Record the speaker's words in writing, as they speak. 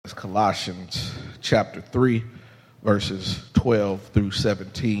Colossians chapter 3, verses 12 through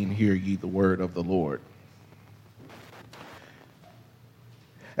 17. Hear ye the word of the Lord.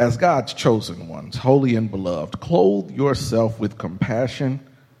 As God's chosen ones, holy and beloved, clothe yourself with compassion,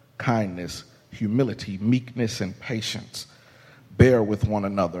 kindness, humility, meekness, and patience. Bear with one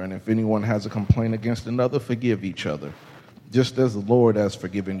another, and if anyone has a complaint against another, forgive each other, just as the Lord has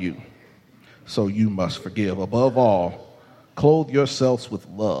forgiven you. So you must forgive. Above all, clothe yourselves with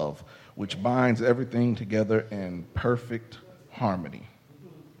love, which binds everything together in perfect harmony.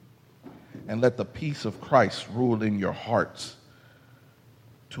 And let the peace of Christ rule in your hearts,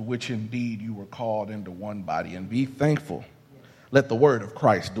 to which indeed you were called into one body, and be thankful. Let the word of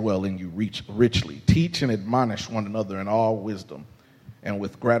Christ dwell in you richly. Teach and admonish one another in all wisdom, and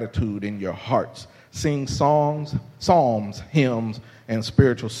with gratitude in your hearts. Sing songs, psalms, hymns, and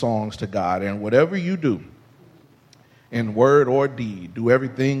spiritual songs to God. And whatever you do, in word or deed, do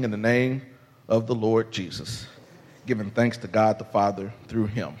everything in the name of the Lord Jesus, giving thanks to God the Father through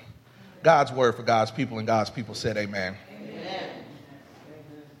him. God's word for God's people, and God's people said amen. Amen.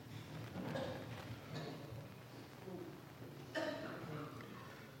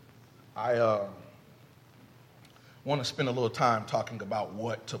 I want to spend a little time talking about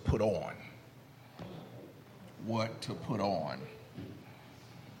what to put on. What to put on.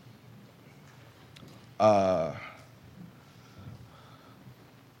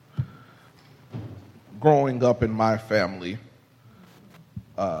 Growing up in my family,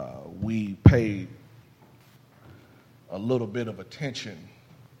 we paid a little bit of attention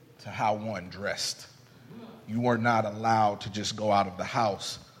to how one dressed. You were not allowed to just go out of the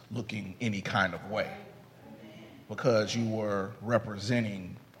house looking any kind of way, because you were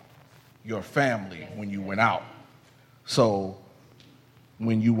representing your family when you went out. So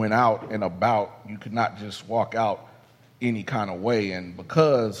when you went out and about, you could not just walk out any kind of way. And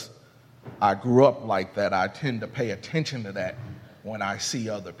because I grew up like that, I tend to pay attention to that when I see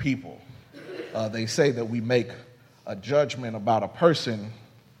other people. They say that we make a judgment about a person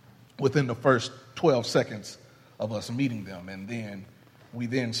within the first 12 seconds of us meeting them, and then we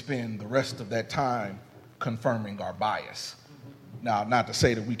then spend the rest of that time confirming our bias. Now, not to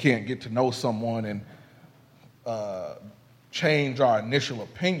say that we can't get to know someone and change our initial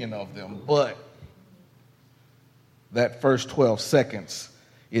opinion of them, but that first 12 seconds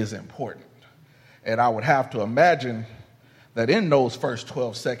is important. And I would have to imagine that in those first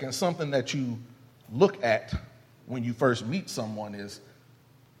 12 seconds, something that you look at when you first meet someone is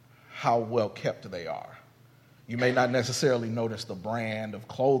how well kept they are. You may not necessarily notice the brand of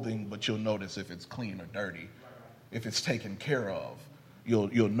clothing, but you'll notice if it's clean or dirty, if it's taken care of.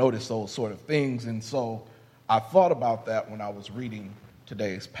 You'll notice those sort of things. And so I thought about that when I was reading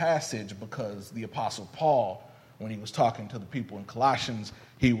today's passage, because the Apostle Paul, when he was talking to the people in Colossians,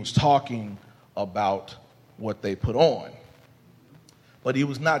 he was talking about what they put on. But he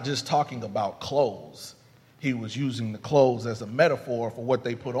was not just talking about clothes. He was using the clothes as a metaphor for what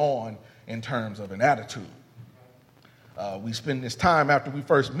they put on in terms of an attitude. We spend this time after we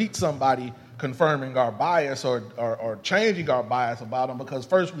first meet somebody confirming our bias or changing our bias about them, because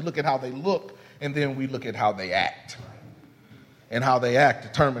first we look at how they look, and then we look at how they act. And how they act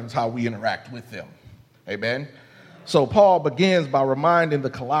determines how we interact with them. Amen? So Paul begins by reminding the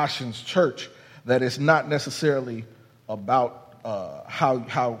Colossians church that it's not necessarily about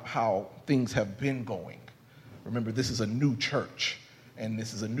how things have been going. Remember, this is a new church, and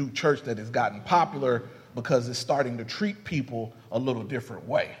this is a new church that has gotten popular because it's starting to treat people a little different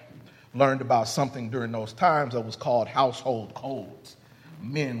way. Learned about something during those times that was called household codes.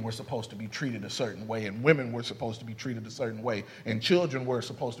 Men were supposed to be treated a certain way, and women were supposed to be treated a certain way, and children were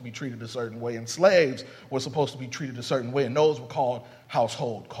supposed to be treated a certain way, and slaves were supposed to be treated a certain way, and those were called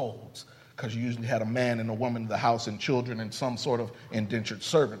household codes, because you usually had a man and a woman in the house and children and some sort of indentured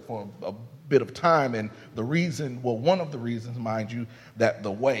servant for a bit of time. And one of the reasons, mind you, that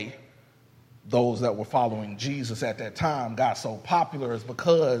the way those that were following Jesus at that time got so popular is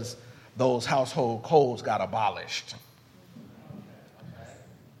because those household codes got abolished.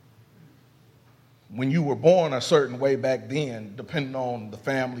 When you were born a certain way back then, depending on the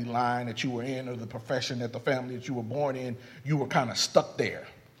family line that you were in or the profession that the family that you were born in, you were kind of stuck there.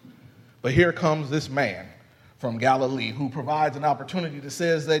 But here comes this man from Galilee who provides an opportunity that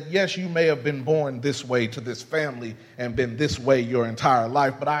says that, yes, you may have been born this way to this family and been this way your entire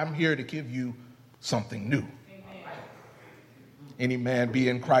life, but I'm here to give you something new. Amen. Any man be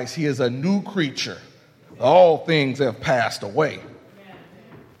in Christ, he is a new creature. All things have passed away.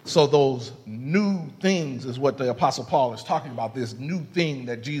 So those new things is what the Apostle Paul is talking about, this new thing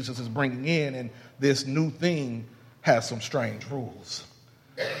that Jesus is bringing in, and this new thing has some strange rules.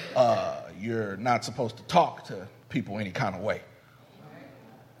 You're not supposed to talk to people any kind of way.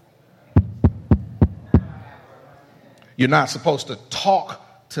 You're not supposed to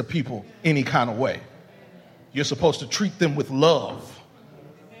talk to people any kind of way. You're supposed to treat them with love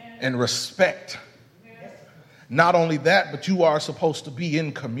and respect. Not only that, but you are supposed to be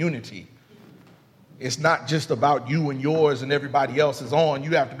in community. It's not just about you and yours and everybody else is on.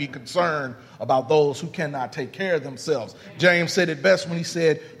 You have to be concerned about those who cannot take care of themselves. James said it best when he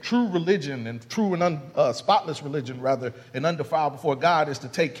said, true religion and true and spotless religion, rather, and undefiled before God is to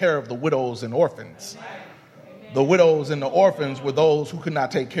take care of the widows and orphans. The widows and the orphans were those who could not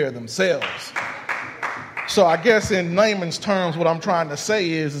take care of themselves. So I guess in layman's terms, what I'm trying to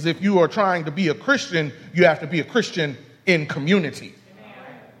say is if you are trying to be a Christian, you have to be a Christian in community.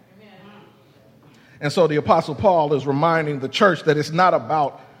 And so the Apostle Paul is reminding the church that it's not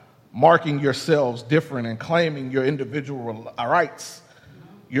about marking yourselves different and claiming your individual rights.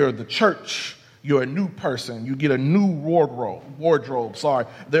 You're the church. You're a new person. You get a new wardrobe.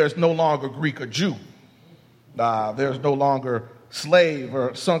 There's no longer Greek or Jew. There's no longer slave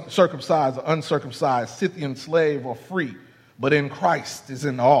or circumcised or uncircumcised, Scythian slave or free. But in Christ is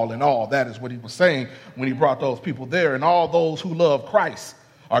in all. That is what he was saying when he brought those people there. And all those who love Christ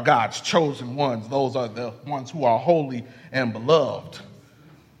are God's chosen ones. Those are the ones who are holy and beloved.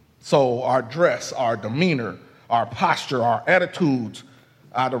 So our dress, our demeanor, our posture, our attitudes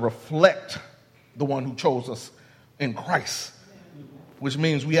are to reflect the one who chose us in Christ, which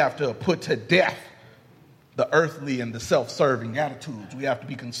means we have to put to death the earthly and the self-serving attitudes. We have to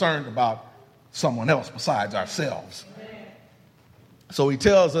be concerned about someone else besides ourselves. So he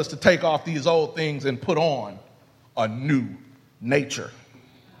tells us to take off these old things and put on a new nature.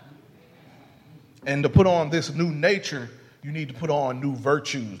 And to put on this new nature, you need to put on new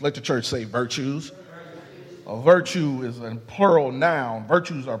virtues. Let the church say virtues. A virtue is a plural noun.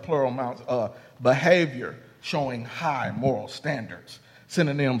 Virtues are plural nouns. Behavior showing high moral standards.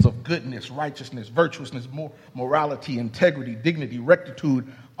 Synonyms of goodness, righteousness, virtuousness, morality, integrity, dignity, rectitude,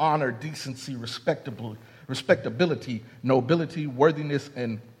 honor, decency, respectability, nobility, worthiness,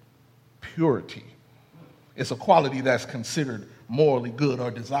 and purity. It's a quality that's considered morally good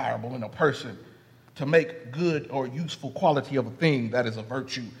or desirable in a person. To make good or useful quality of a thing, that is a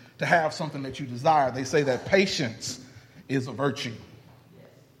virtue. To have something that you desire, they say that patience is a virtue.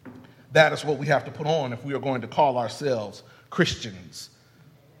 That is what we have to put on if we are going to call ourselves Christians.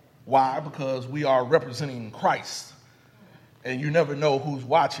 Why? Because we are representing Christ. And you never know who's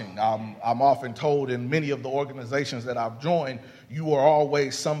watching. I'm often told in many of the organizations that I've joined, you are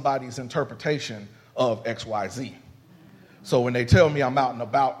always somebody's interpretation of XYZ. So when they tell me I'm out and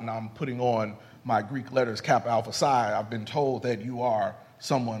about and I'm putting on my Greek letters, Kappa Alpha Psi, I've been told that you are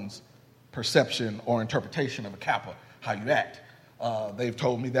someone's perception or interpretation of a Kappa, how you act. They've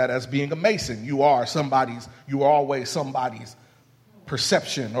told me that as being a Mason, you are always somebody's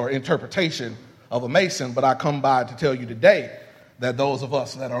perception or interpretation of a Mason. But I come by to tell you today that those of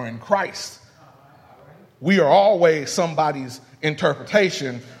us that are in Christ, we are always somebody's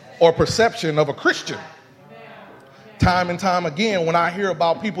interpretation or perception of a Christian. Time and time again, when I hear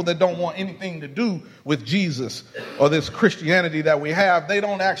about people that don't want anything to do with Jesus or this Christianity that we have, they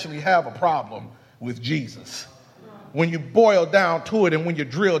don't actually have a problem with Jesus. When you boil down to it and when you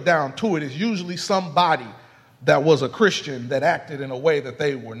drill down to it, it's usually somebody that was a Christian that acted in a way that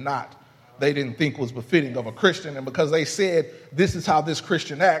they didn't think was befitting of a Christian. And because they said, this is how this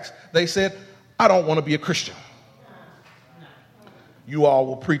Christian acts, they said, I don't want to be a Christian. You all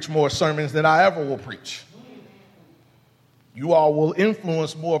will preach more sermons than I ever will preach. You all will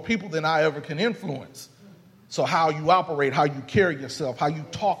influence more people than I ever can influence. So how you operate, how you carry yourself, how you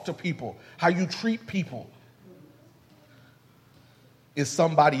talk to people, how you treat people is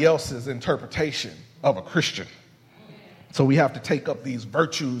somebody else's interpretation of a Christian. So we have to take up these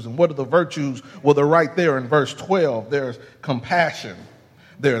virtues. And what are the virtues? Well, they're right there in verse 12. There's compassion,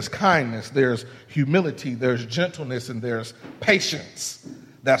 there's kindness, there's humility, there's gentleness, and there's patience.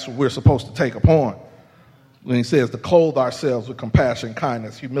 That's what we're supposed to take upon. When he says to clothe ourselves with compassion,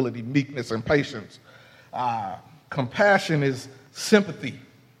 kindness, humility, meekness, and patience. Compassion is sympathy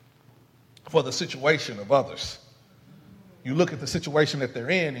for the situation of others. You look at the situation that they're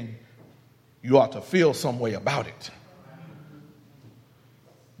in and you ought to feel some way about it.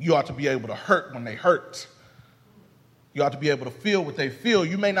 You ought to be able to hurt when they hurt. You ought to be able to feel what they feel.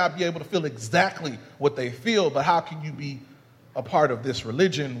 You may not be able to feel exactly what they feel, but how can you be a part of this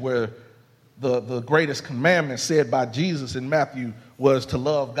religion where the greatest commandment said by Jesus in Matthew was to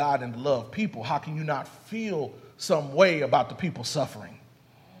love God and to love people? How can you not feel some way about the people suffering?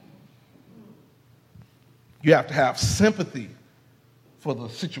 You have to have sympathy for the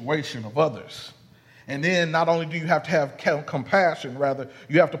situation of others. And then not only do you have to have compassion, rather,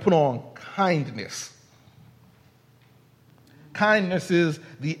 you have to put on kindness. Kindness is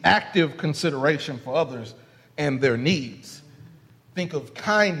the active consideration for others and their needs. Think of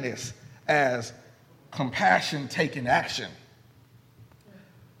kindness as compassion taking action.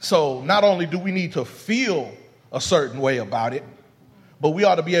 So not only do we need to feel a certain way about it, but we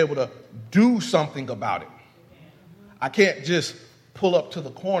ought to be able to do something about it. I can't just pull up to the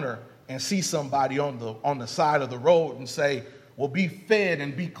corner and see somebody on the side of the road and say, well, be fed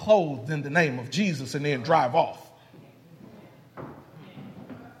and be clothed in the name of Jesus, and then drive off.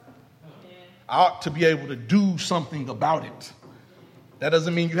 I ought to be able to do something about it. That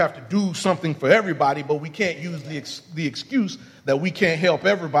doesn't mean you have to do something for everybody, but we can't use the excuse that we can't help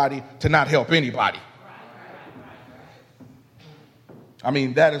everybody to not help anybody. I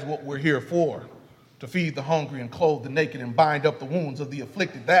mean, that is what we're here for, to feed the hungry and clothe the naked and bind up the wounds of the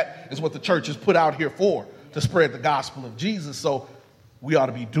afflicted. That is what the church is put out here for, to spread the gospel of Jesus. So we ought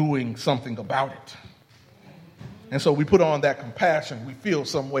to be doing something about it. And so we put on that compassion. We feel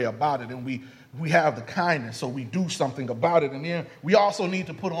some way about it, and we have the kindness, so we do something about it. And then we also need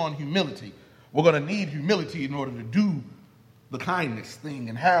to put on humility. We're going to need humility in order to do the kindness thing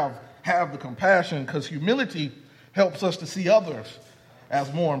and have the compassion, because humility helps us to see others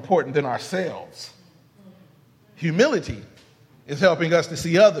as more important than ourselves. Humility is helping us to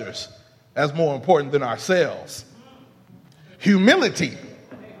see others as more important than ourselves. Humility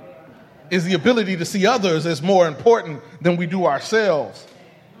is the ability to see others as more important than we do ourselves.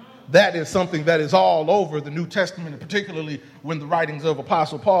 That is something that is all over the New Testament, and particularly when the writings of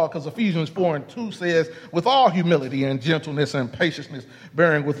Apostle Paul, because Ephesians 4:2 says, with all humility and gentleness and patience,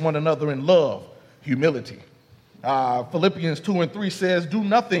 bearing with one another in love, humility. Philippians 2:3 says, do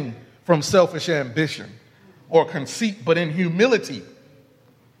nothing from selfish ambition or conceit, but in humility,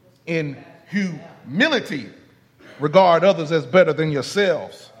 regard others as better than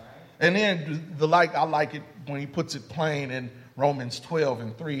yourselves. And then I like it when he puts it plain in Romans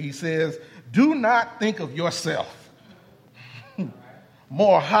 12:3. He says, do not think of yourself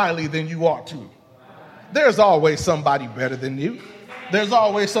more highly than you ought to. There's always somebody better than you. There's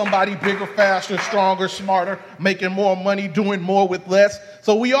always somebody bigger, faster, stronger, smarter, making more money, doing more with less.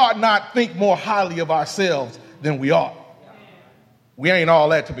 So we ought not think more highly of ourselves than we ought. We ain't all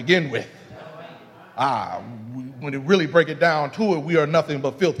that to begin with. When it really break it down to it, we are nothing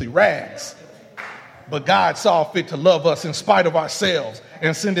but filthy rags. But God saw fit to love us in spite of ourselves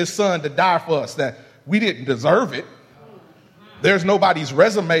and send his son to die for us, that we didn't deserve it. There's nobody's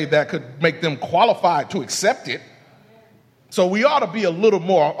resume that could make them qualified to accept it. So we ought to be a little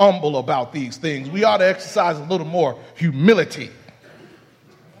more humble about these things. We ought to exercise a little more humility.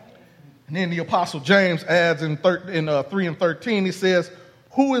 And then the Apostle James adds in 3:13, he says,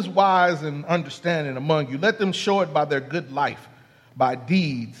 who is wise and understanding among you? Let them show it by their good life, by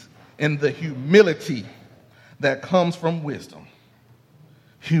deeds, in the humility that comes from wisdom.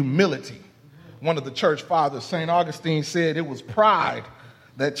 Humility. One of the church fathers, St. Augustine, said it was pride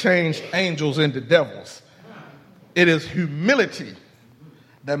that changed angels into devils. It is humility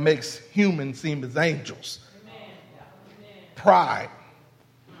that makes humans seem as angels. Pride.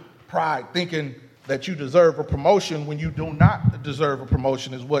 Pride, thinking that you deserve a promotion when you do not deserve a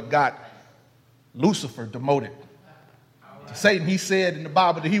promotion, is what got Lucifer demoted. To Satan, he said in the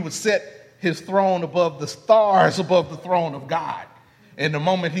Bible that he would set his throne above the stars, above the throne of God. And the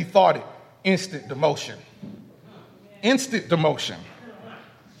moment he thought it, instant demotion. Instant demotion.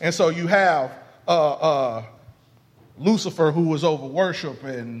 And so you have Lucifer, who was over worship,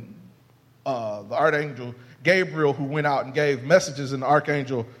 and the archangel Gabriel, who went out and gave messages, and the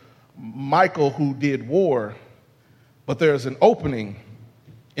archangel Michael, who did war. But there's an opening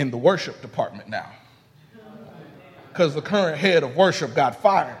in the worship department now, because the current head of worship got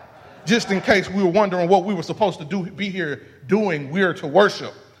fired. Just in case we were wondering what we were supposed to be here doing, we're to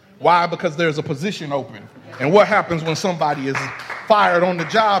worship. Why? Because there's a position open. And what happens when somebody is fired on the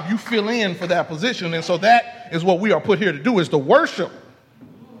job? You fill in for that position. And so that is what we are put here to do, is to worship.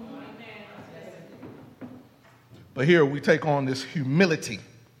 But here we take on this humility,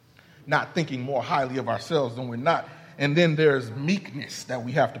 not thinking more highly of ourselves than we're not. And then there's meekness that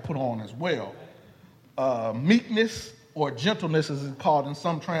we have to put on as well. Meekness, or gentleness as it's called in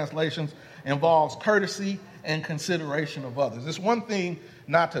some translations, involves courtesy and consideration of others. It's one thing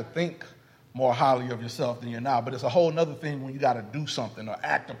not to think more highly of yourself than you're not, but it's a whole other thing when you got to do something or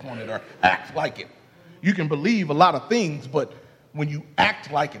act upon it or act like it. You can believe a lot of things, but when you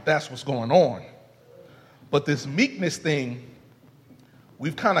act like it, that's what's going on. But this meekness thing,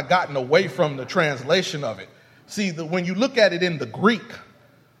 we've kind of gotten away from the translation of it. See, when you look at it in the Greek,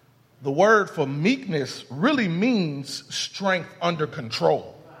 the word for meekness really means strength under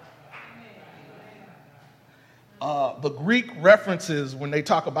control. The Greek references, when they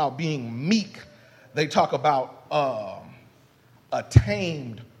talk about being meek, they talk about a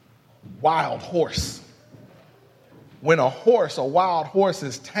tamed wild horse. When a wild horse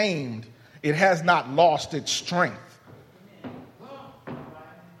is tamed, it has not lost its strength.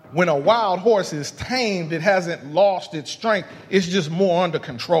 When a wild horse is tamed, it hasn't lost its strength. It's just more under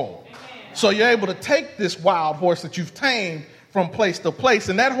control. So you're able to take this wild horse that you've tamed from place to place,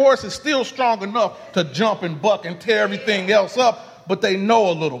 and that horse is still strong enough to jump and buck and tear everything else up, but they know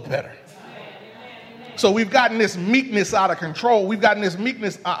a little better. So we've gotten this meekness out of control. We've gotten this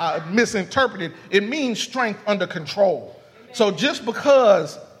meekness misinterpreted. It means strength under control. So just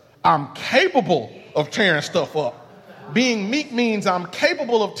because I'm capable of tearing stuff up, being meek means I'm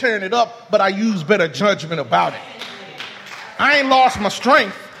capable of tearing it up, but I use better judgment about it. I ain't lost my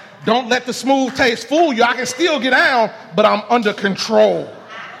strength. Don't let the smooth taste fool you. I can still get down, but I'm under control.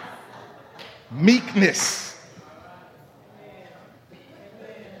 Meekness.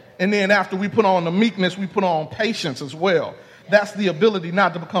 And then after we put on the meekness, we put on patience as well. That's the ability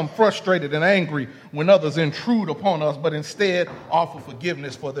not to become frustrated and angry when others intrude upon us, but instead offer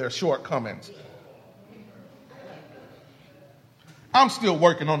forgiveness for their shortcomings. I'm still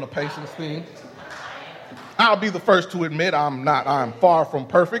working on the patience thing. I'll be the first to admit I'm far from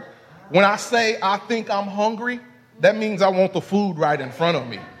perfect. When I say I think I'm hungry, that means I want the food right in front of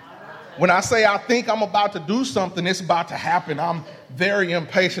me. When I say I think I'm about to do something, it's about to happen. I'm very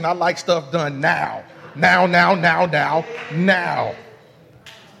impatient. I like stuff done now. Now.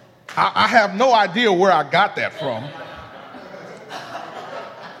 I have no idea where I got that from.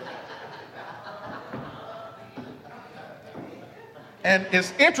 And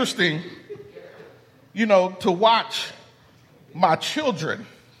it's interesting, to watch my children.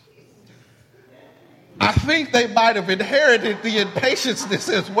 I think they might have inherited the impatience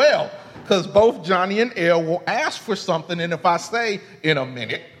as well, because both Johnny and Elle will ask for something, and if I say in a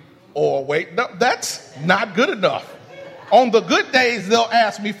minute or wait, no, that's not good enough. On the good days, they'll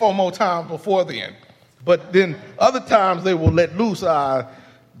ask me 4 more times before then. But then other times they will let loose.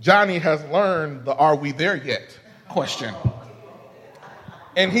 Johnny has learned the "are we there yet?" question.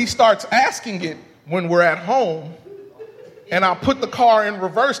 And he starts asking it when we're at home, and I put the car in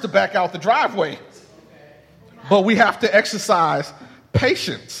reverse to back out the driveway. But we have to exercise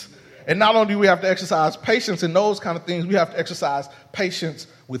patience. And not only do we have to exercise patience in those kind of things, we have to exercise patience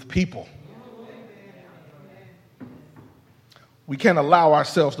with people. We can't allow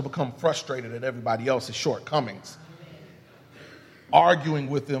ourselves to become frustrated at everybody else's shortcomings. Arguing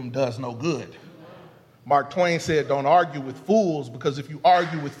with them does no good. Mark Twain said, don't argue with fools, because if you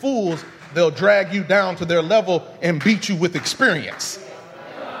argue with fools, they'll drag you down to their level and beat you with experience.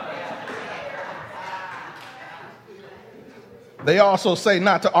 They also say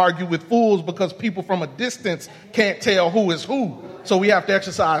not to argue with fools because people from a distance can't tell who is who. So we have to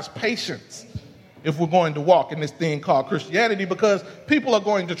exercise patience if we're going to walk in this thing called Christianity, because people are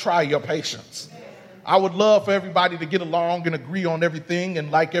going to try your patience. I would love for everybody to get along and agree on everything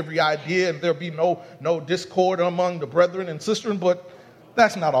and like every idea, and there'll be no discord among the brethren and sisters, but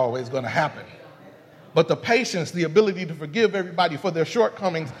that's not always going to happen. But the patience, the ability to forgive everybody for their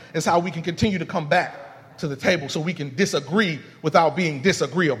shortcomings, is how we can continue to come back to the table so we can disagree without being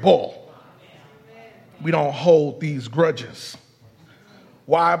disagreeable. We don't hold these grudges.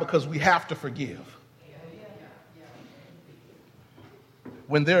 Why? Because we have to forgive.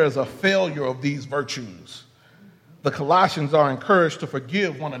 When there is a failure of these virtues, the Colossians are encouraged to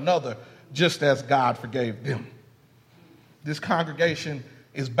forgive one another just as God forgave them. This congregation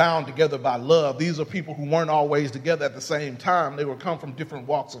is bound together by love. These are people who weren't always together at the same time. They were come from different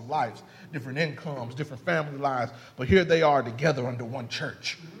walks of life, different incomes, different family lives, but here they are together under one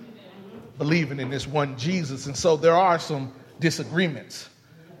church, believing in this one Jesus. And so there are some disagreements,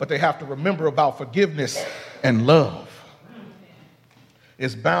 but they have to remember about forgiveness and love.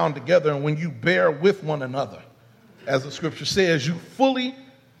 It's bound together, and when you bear with one another, as the scripture says, you fully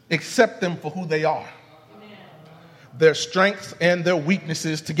accept them for who they are. Their strengths and their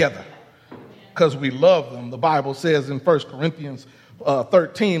weaknesses together, because we love them. The Bible says in 1 Corinthians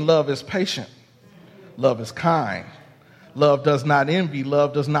 13, love is patient, love is kind, love does not envy,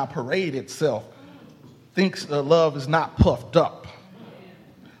 love does not parade itself, love is not puffed up,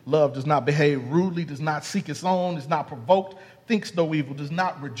 love does not behave rudely, does not seek its own, is not provoked, thinks no evil, does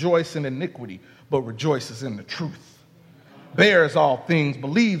not rejoice in iniquity, but rejoices in the truth, bears all things,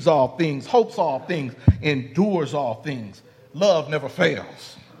 believes all things, hopes all things, endures all things. Love never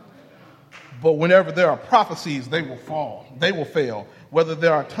fails. But whenever there are prophecies, they will fall. They will fail. Whether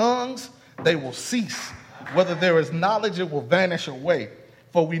there are tongues, they will cease. Whether there is knowledge, it will vanish away.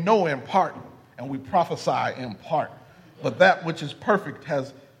 For we know in part, and we prophesy in part. But that which is perfect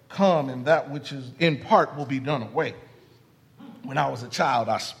has come, and that which is in part will be done away. When I was a child,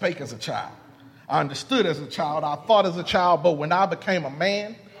 I spake as a child. I understood as a child. I thought as a child. But when I became a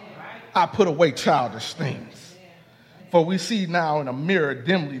man, I put away childish things. For we see now in a mirror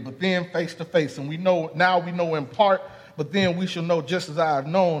dimly, but then face to face. And we know in part, but then we shall know just as I have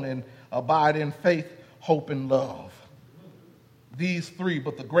known, and abide in faith, hope, and love. These three,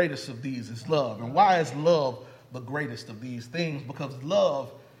 but the greatest of these is love. And why is love the greatest of these things? Because love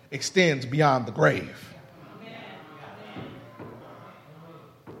extends beyond the grave.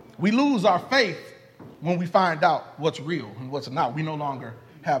 We lose our faith when we find out what's real and what's not. We no longer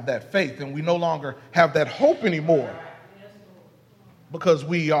have that faith, and we no longer have that hope anymore, because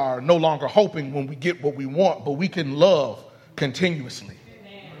we are no longer hoping when we get what we want, but we can love continuously.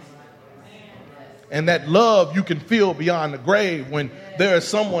 And that love you can feel beyond the grave when there is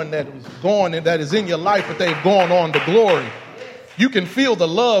someone that is gone and that is in your life, but they've gone on to glory. You can feel the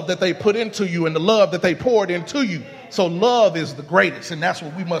love that they put into you and the love that they poured into you. So love is the greatest, and that's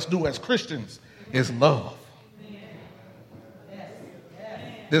what we must do as Christians, is love.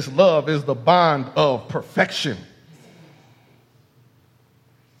 This love is the bond of perfection.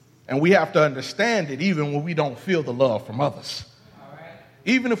 And we have to understand it even when we don't feel the love from others.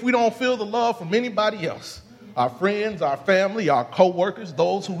 Even if we don't feel the love from anybody else, our friends, our family, our co-workers,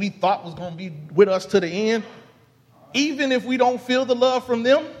 those who we thought was going to be with us to the end, even if we don't feel the love from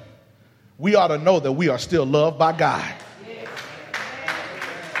them, we ought to know that we are still loved by God.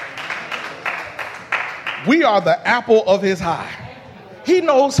 We are the apple of his eye. He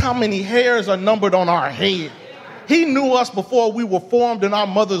knows how many hairs are numbered on our head. He knew us before we were formed in our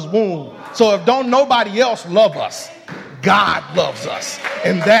mother's womb. So if don't nobody else love us, God loves us.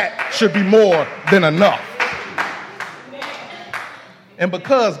 And that should be more than enough. And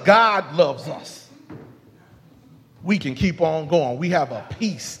because God loves us, we can keep on going. We have a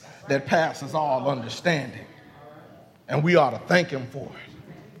peace that passes all understanding. And we ought to thank him for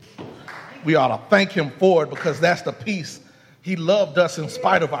it. We ought to thank him for it, because that's the peace. He loved us in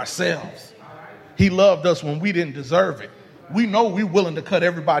spite of ourselves. He loved us when we didn't deserve it. We know we're willing to cut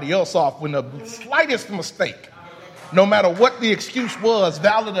everybody else off when the slightest mistake, no matter what the excuse was,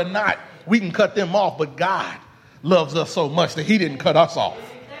 valid or not, we can cut them off. But God loves us so much that he didn't cut us off.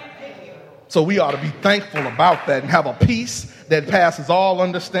 So we ought to be thankful about that and have a peace that passes all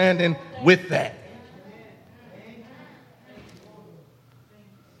understanding with that.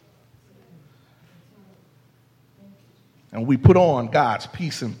 And we put on God's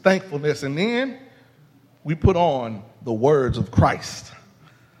peace and thankfulness, and then we put on the words of Christ.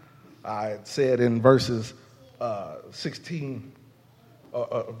 I said in verses 16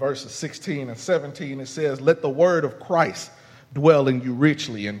 and 17, it says, "Let the word of Christ dwell in you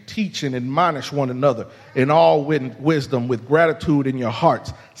richly, and teach and admonish one another in all wisdom, with gratitude in your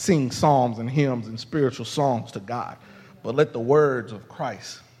hearts. Sing psalms and hymns and spiritual songs to God. But let the words of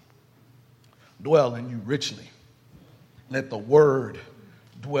Christ dwell in you richly." Let the word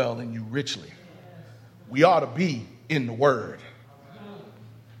dwell in you richly. We ought to be in the word.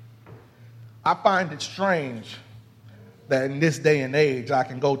 I find it strange that in this day and age, I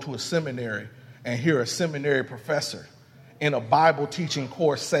can go to a seminary and hear a seminary professor in a Bible teaching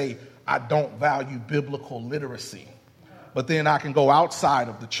course say, "I don't value biblical literacy." But then I can go outside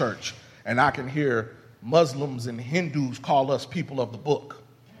of the church and I can hear Muslims and Hindus call us people of the book.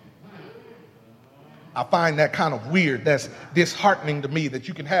 I find that kind of weird. That's disheartening to me, that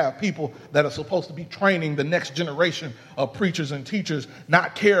you can have people that are supposed to be training the next generation of preachers and teachers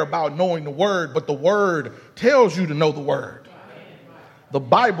not care about knowing the word, but the word tells you to know the word. The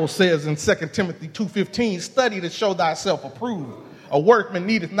Bible says in 2 Timothy 2:15, "Study to show thyself approved. A workman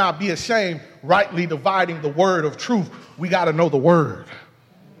needeth not be ashamed, rightly dividing the word of truth." We got to know the word.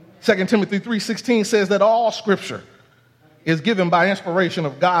 2 Timothy 3:16 says that all scripture is given by inspiration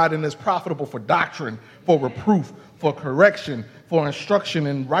of God and is profitable for doctrine, for reproof, for correction, for instruction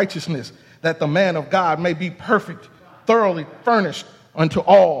in righteousness, that the man of God may be perfect, thoroughly furnished unto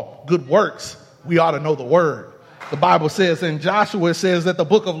all good works. We ought to know the word. The Bible says in Joshua, it says that the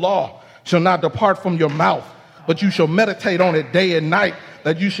book of law shall not depart from your mouth, but you shall meditate on it day and night,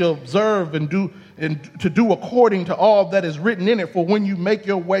 that you shall observe and to do according to all that is written in it. For when you make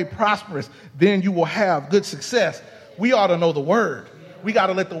your way prosperous, then you will have good success. We ought to know the word. We got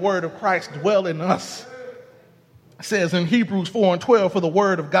to let the word of Christ dwell in us. It says in Hebrews 4:12, "For the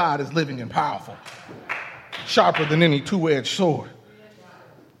word of God is living and powerful, sharper than any two-edged sword."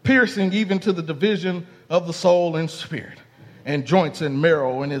 piercing even to the division of the soul and spirit, and joints and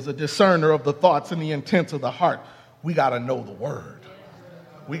marrow, and is a discerner of the thoughts and the intents of the heart. We got to know the word.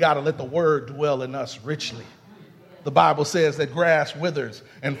 We got to let the word dwell in us richly. The Bible says that grass withers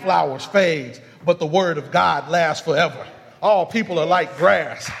and flowers fades, but the word of God lasts forever. All people are like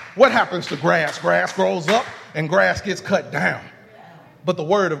grass. What happens to grass? Grass grows up and grass gets cut down. But the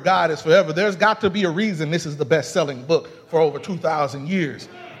word of God is forever. There's got to be a reason this is the best-selling book for over 2,000 years.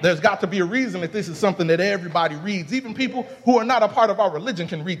 There's got to be a reason that this is something that everybody reads. Even people who are not a part of our religion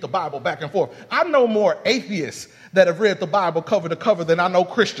can read the Bible back and forth. I know more atheists that have read the Bible cover to cover than I know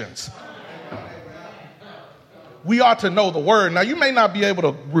Christians. We ought to know the word. Now, you may not be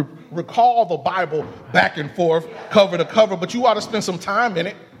able to recall the Bible back and forth, cover to cover, but you ought to spend some time in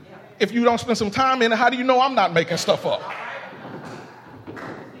it. If you don't spend some time in it, how do you know I'm not making stuff up?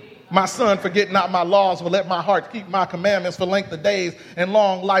 My son, forget not my laws, but let my heart keep my commandments for length of days, and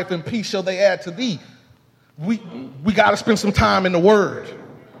long life and peace shall they add to thee. We got to spend some time in the word,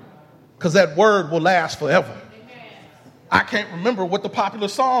 because that word will last forever. I can't remember what the popular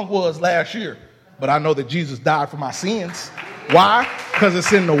song was last year, but I know that Jesus died for my sins. Why? Because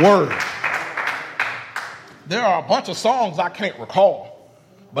it's in the word. There are a bunch of songs I can't recall,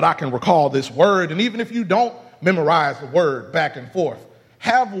 but I can recall this word. And even if you don't memorize the word back and forth,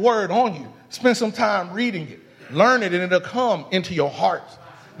 have a word on you. Spend some time reading it. Learn it, and it'll come into your heart.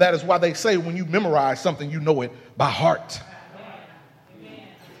 That is why they say when you memorize something, you know it by heart.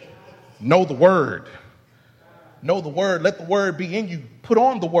 Know the word. Know the word. Let the word be in you. Put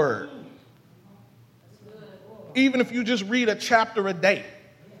on the word. Even if you just read a chapter a day.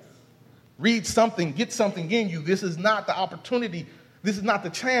 Read something. Get something in you. This is not the opportunity. This is not the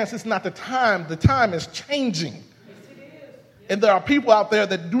chance. It's not the time. The time is changing. And there are people out there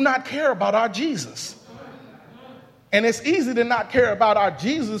that do not care about our Jesus. And it's easy to not care about our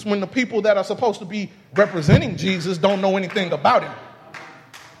Jesus when the people that are supposed to be representing Jesus don't know anything about him.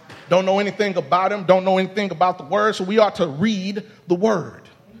 Don't know anything about him, don't know anything about the word. So we ought to read the word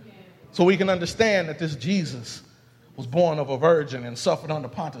so we can understand that this Jesus was born of a virgin and suffered under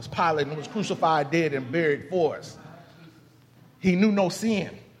Pontius Pilate and was crucified, dead, and buried for us. He knew no sin,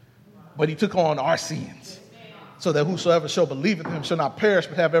 but he took on our sins, so that whosoever shall believe in him shall not perish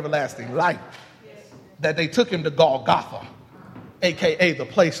but have everlasting life. That they took him to Golgotha, a.k.a. the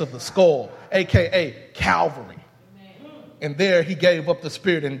place of the skull, a.k.a. Calvary. And there he gave up the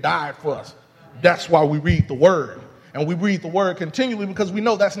spirit and died for us. That's why we read the word. And we read the word continually because we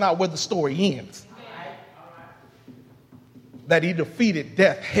know that's not where the story ends. That he defeated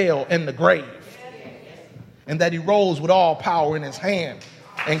death, hell, and the grave. And that he rose with all power in his hand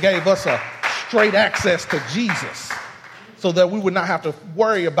and gave us a straight access to Jesus so that we would not have to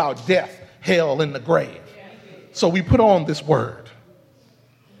worry about death, hell, and the grave. So we put on this word.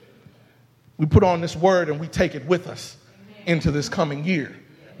 We put on this word and we take it with us into this coming year.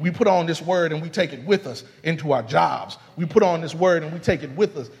 We put on this word and we take it with us into our jobs. We put on this word and we take it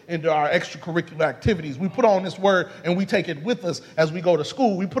with us into our extracurricular activities. We put on this word and we take it with us as we go to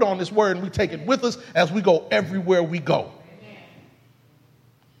school. We put on this word and we take it with us as we go everywhere we go,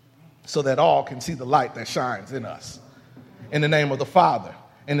 so that all can see the light that shines in us. In the name of the Father,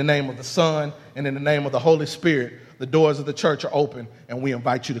 in the name of the Son, and in the name of the Holy Spirit, the doors of the church are open, and we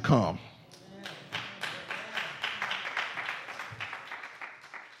invite you to come.